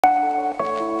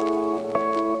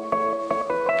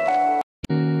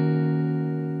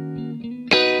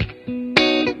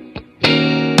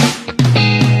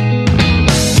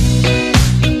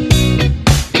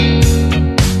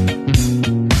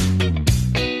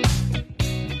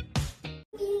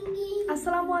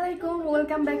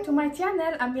Welcome back to my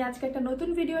channel. আমি আজকে একটা নতুন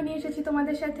ভিডিও নিয়ে এসেছি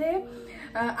তোমাদের সাথে।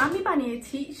 আমি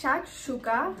বানিয়েছি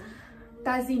শাকশুকা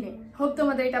তাজিনে। হোপ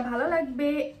তোমাদের এটা ভালো লাগবে।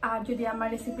 আর যদি আমার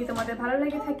রেসিপি তোমাদের ভালো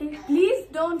লাগে থাকে, please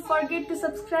don't forget to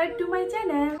subscribe to my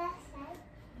channel.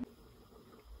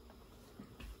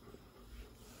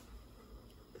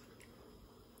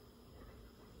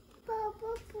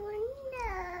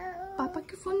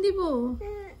 পাপাকে ফোন দিব?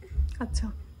 আচ্ছা।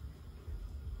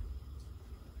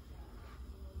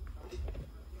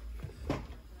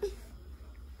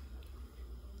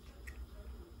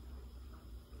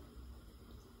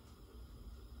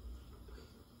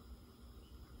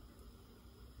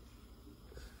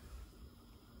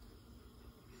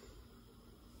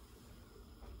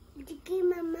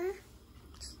 Mama.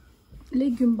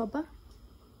 Legume, Baba.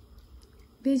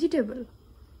 Vegetable.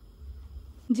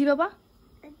 জি বাবা,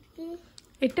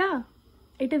 এটা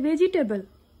এটা ভেজিটেবল।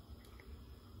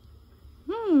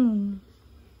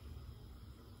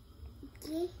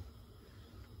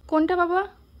 কোনটা বাবা?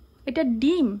 এটা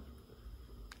ডিম,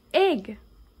 এগ।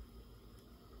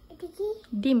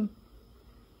 ডিম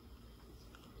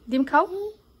ডিম খাও,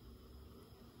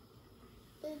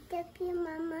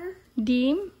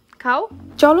 ডিম খাও।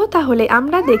 চলো তাহলে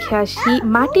আমরা দেখে আসি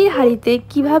মাটির হাঁড়িতে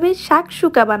কিভাবে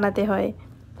শাকশুকা বানাতে হয়।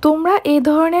 তোমরা এই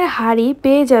ধরনের হাঁড়ি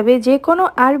পেয়ে যাবে যে কোনো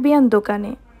আরবিয়ান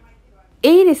দোকানে।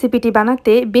 এই রেসিপিটি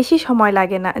বানাতে বেশি সময়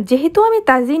লাগে না, যেহেতু আমি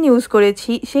তাজিন ইউজ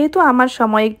করেছি সেহেতু আমার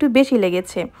সময় একটু বেশি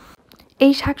লেগেছে।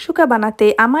 এই শাকশুকা বানাতে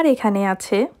আমার এখানে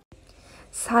আছে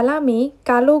সালামি,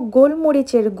 কালো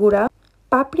গোলমরিচের গুঁড়া,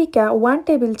 পাপরিকা 1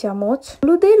 টেবিল চামচ,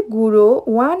 হলুদের গুঁড়ো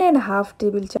 1.5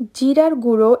 টেবিল চামচ, জিরার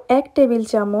গুঁড়ো 1 টেবিল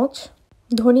চামচ,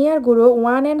 ধনিয়ার গুঁড়ো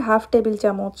 1.5 টেবিল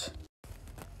চামচ,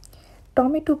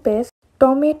 টমেটো পেস্ট,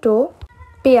 টমেটো,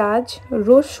 পেঁয়াজ,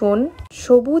 রসুন,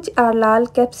 সবুজ আর লাল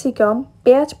ক্যাপসিকাম,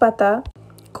 পেঁয়াজ পাতা,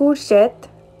 কুরশেত,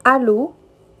 আলু।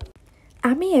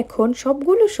 আমি এখন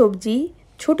সবগুলো সবজি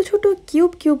ছোট ছোট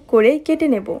কিউব কিউব করে কেটে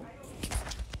নেব।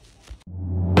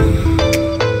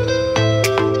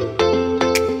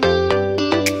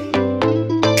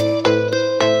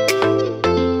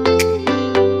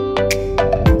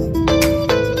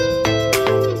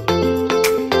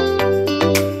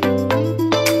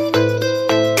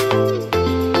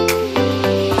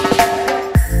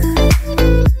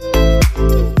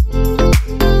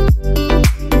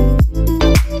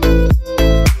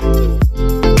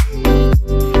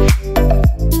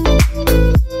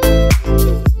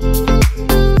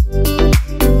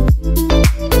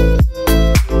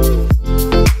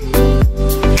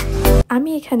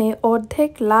 আমি এখানে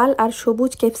অর্ধেক লাল আর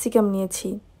সবুজ ক্যাপসিকাম নিয়েছি।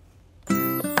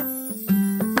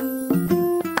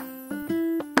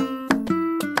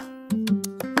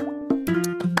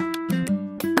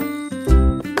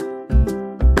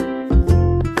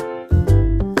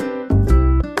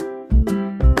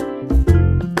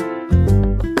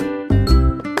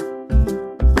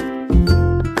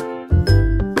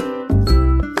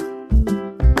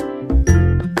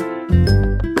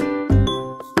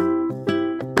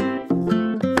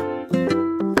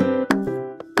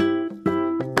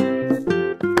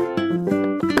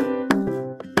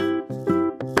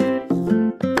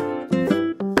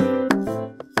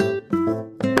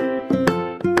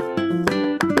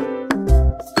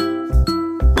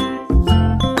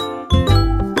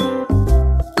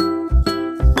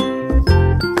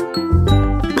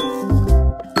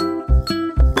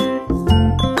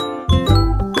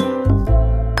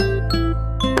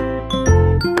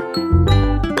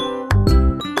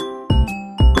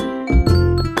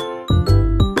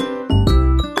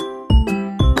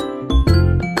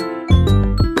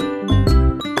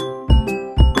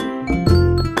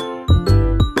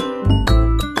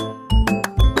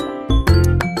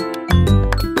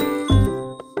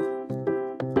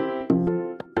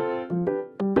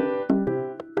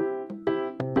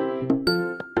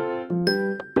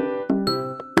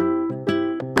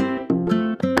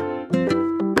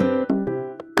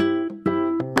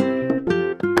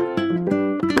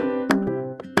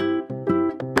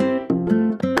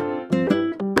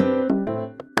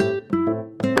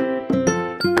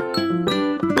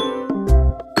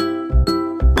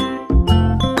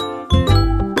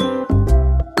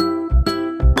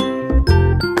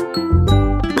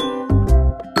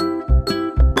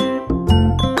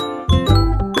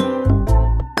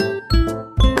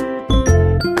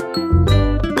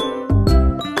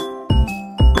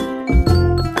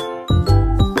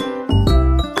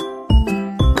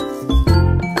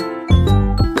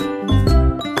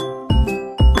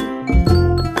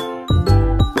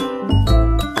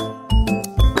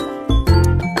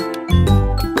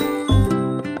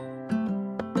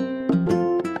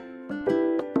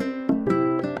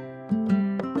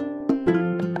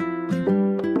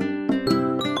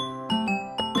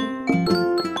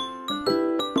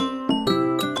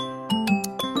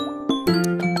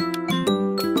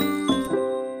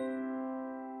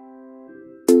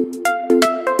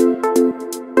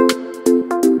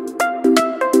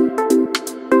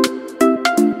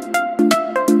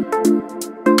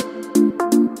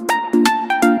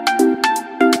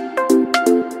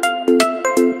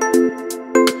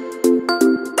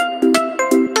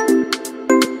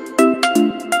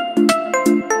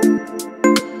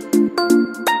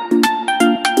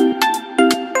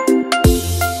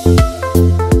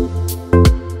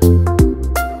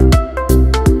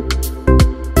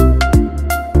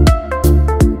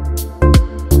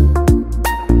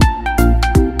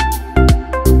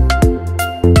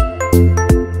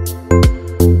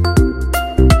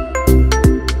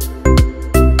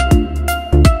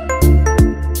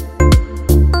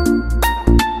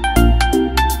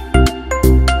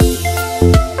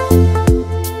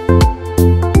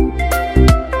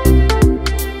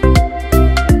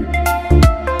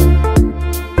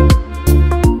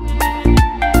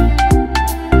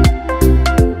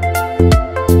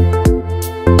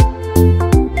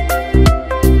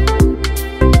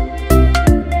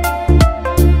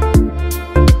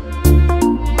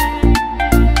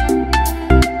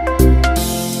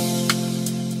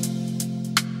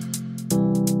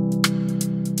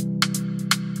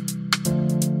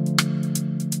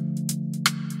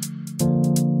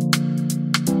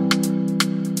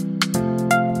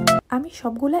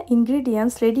 সবগুলা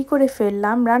ইনগ্রিডিয়েন্টস রেডি করে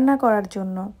ফেললাম রান্না করার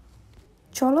জন্য।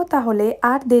 চলো তাহলে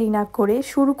আর দেরি না করে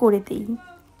শুরু করে দিই।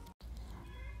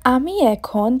 আমি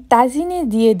এখন তাজিনে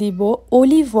দিয়ে দিব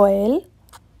অলিভ অয়েল,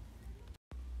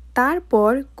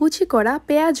 তারপর কুচি করা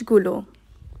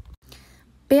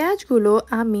পেঁয়াজগুলো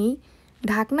আমি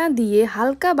ঢাকনা দিয়ে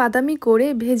হালকা বাদামি করে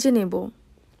ভেজে নেব।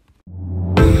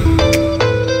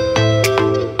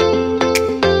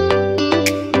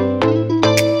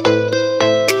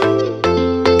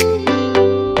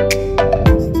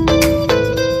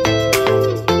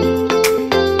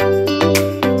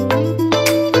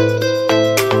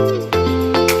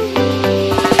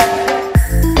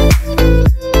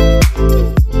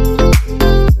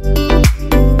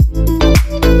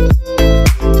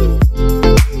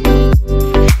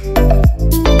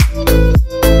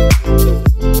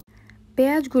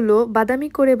 পেঁয়াজগুলো বাদামি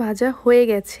করে ভাজা হয়ে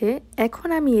গেছে। এখন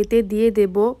আমি এতে দিয়ে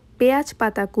দেব পেঁয়াজ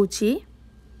পাতা কুচি।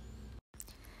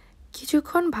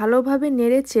 কিছুক্ষণ ভালোভাবে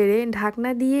নেড়ে চেড়ে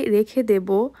ঢাকনা দিয়ে রেখে দেব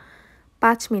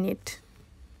 5 মিনিট।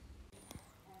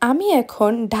 আমি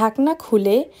এখন ঢাকনা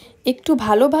খুলে একটু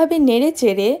ভালোভাবে নেড়ে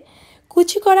চেড়ে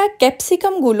কুচি করা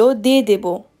ক্যাপসিকামগুলো দিয়ে দেব।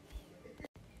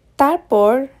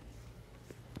 তারপর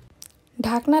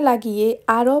ঢাকনা লাগিয়ে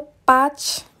আরও 5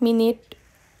 মিনিট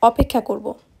অপেক্ষা করব।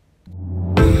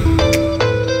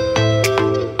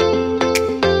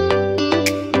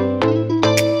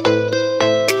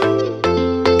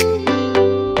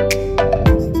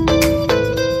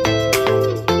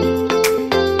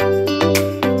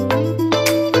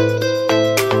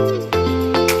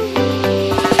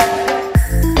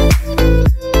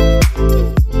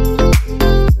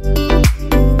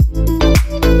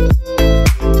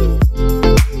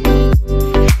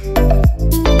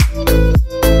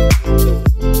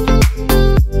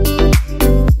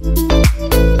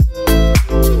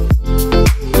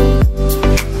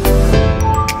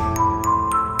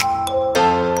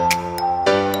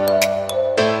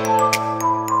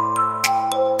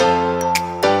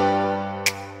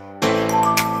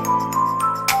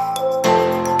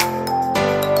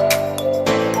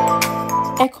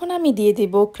 এখন আমি দিয়ে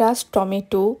দেব ক্রাশড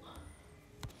টমেটো,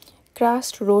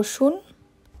 ক্রাশড রসুন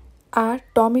আর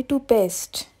টমেটো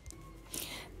পেস্ট।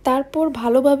 তারপর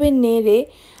ভালোভাবে নেড়ে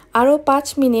আরও 5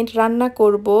 মিনিট রান্না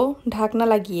করব ঢাকনা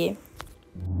লাগিয়ে।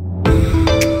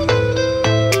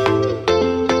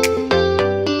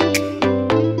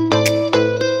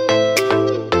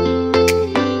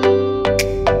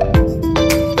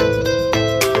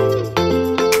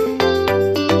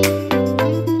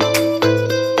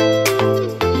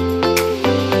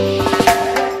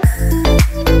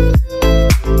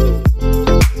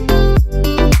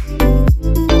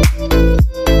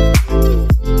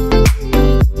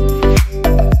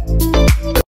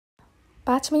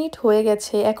 মিনিট হয়ে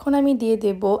গেছে। এখন আমি দিয়ে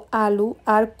দেব আলু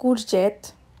আর কুরজেত।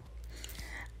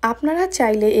 আপনারা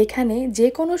চাইলে এখানে যে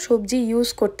কোনো সবজি ইউজ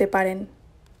করতে পারেন।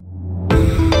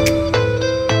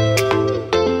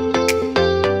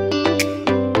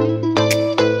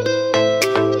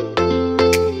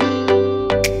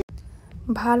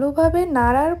 ভালোভাবে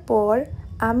নাড়ার পর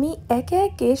আমি একে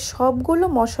একে সবগুলো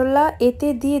মশলা এতে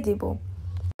দিয়ে দেব।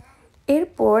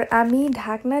 এরপর আমি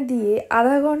ঢাকনা দিয়ে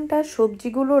আধা ঘন্টা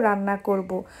সবজিগুলো রান্না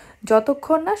করব,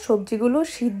 যতক্ষণ না সবজিগুলো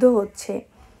সিদ্ধ হচ্ছে।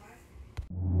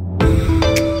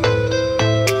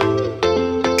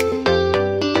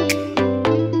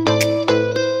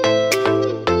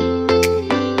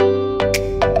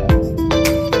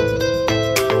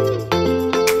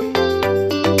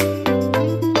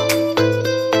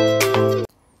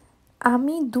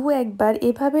 আমি একবার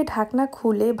এভাবে ঢাকনা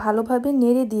খুলে ভালোভাবে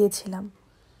নেড়ে দিয়েছিলাম।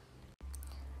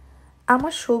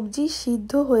 আমার সবজি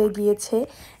সিদ্ধ হয়ে গিয়েছে।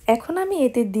 এখন আমি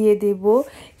এতে দিয়ে দেব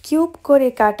কিউব করে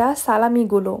কাটা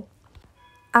সালামিগুলো।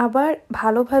 আবার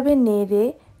ভালোভাবে নেড়ে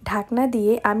ঢাকনা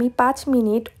দিয়ে আমি 5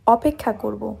 মিনিট অপেক্ষা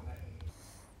করব।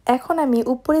 এখন আমি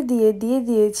উপরে দিয়ে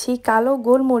দিয়েছি কালো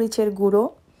গোলমরিচের গুঁড়ো।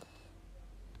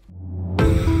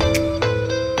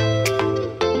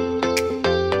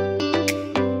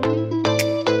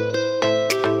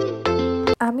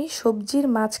 আমি সবজির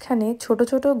মাঝখানে ছোট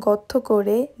ছোট গর্ত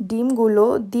করে ডিমগুলো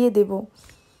দিয়ে দেব,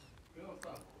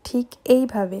 ঠিক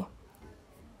এইভাবে।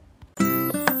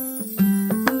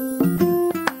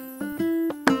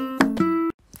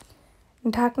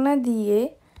 ঢাকনা দিয়ে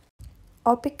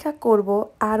অপেক্ষা করব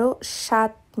আরও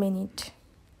 7 মিনিট।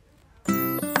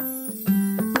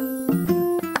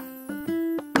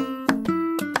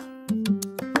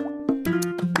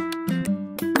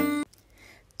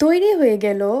 তৈরি হয়ে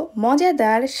গেল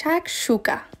মজাদার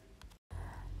শাকশুকা।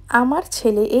 আমার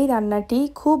ছেলে এই রান্নাটি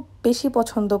খুব বেশি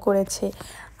পছন্দ করেছে।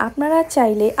 আপনারা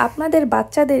চাইলে আপনাদের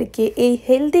বাচ্চাদেরকে এই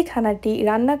হেলদি খানাটি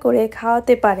রান্না করে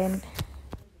খাওয়াতে পারেন,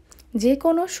 যে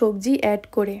কোনো সবজি অ্যাড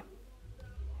করে।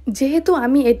 যেহেতু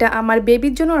আমি এটা আমার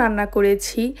বেবির জন্য রান্না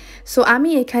করেছি, সো আমি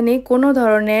এখানে কোনো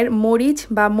ধরনের মরিচ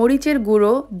বা মরিচের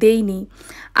গুঁড়ো দেইনি।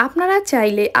 আপনারা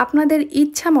চাইলে আপনাদের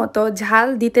ইচ্ছা মতো ঝাল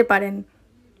দিতে পারেন।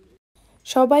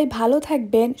 সবাই ভালো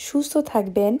থাকবেন, সুস্থ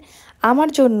থাকবেন, আমার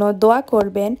জন্য দোয়া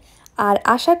করবেন, আর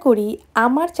আশা করি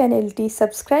আমার চ্যানেলটি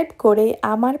সাবস্ক্রাইব করে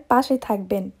আমার পাশে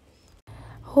থাকবেন।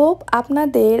 হোপ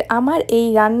আপনাদের আমার এই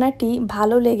রান্নাটি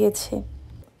ভালো লেগেছে।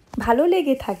 ভালো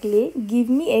লেগে থাকলে give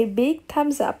me a big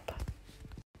Thums up.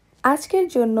 আজকের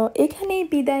জন্য এখানেই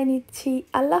বিদায় নিচ্ছি।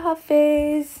 আল্লাহ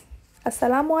হাফেজ।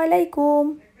 আসসালামু আলাইকুম।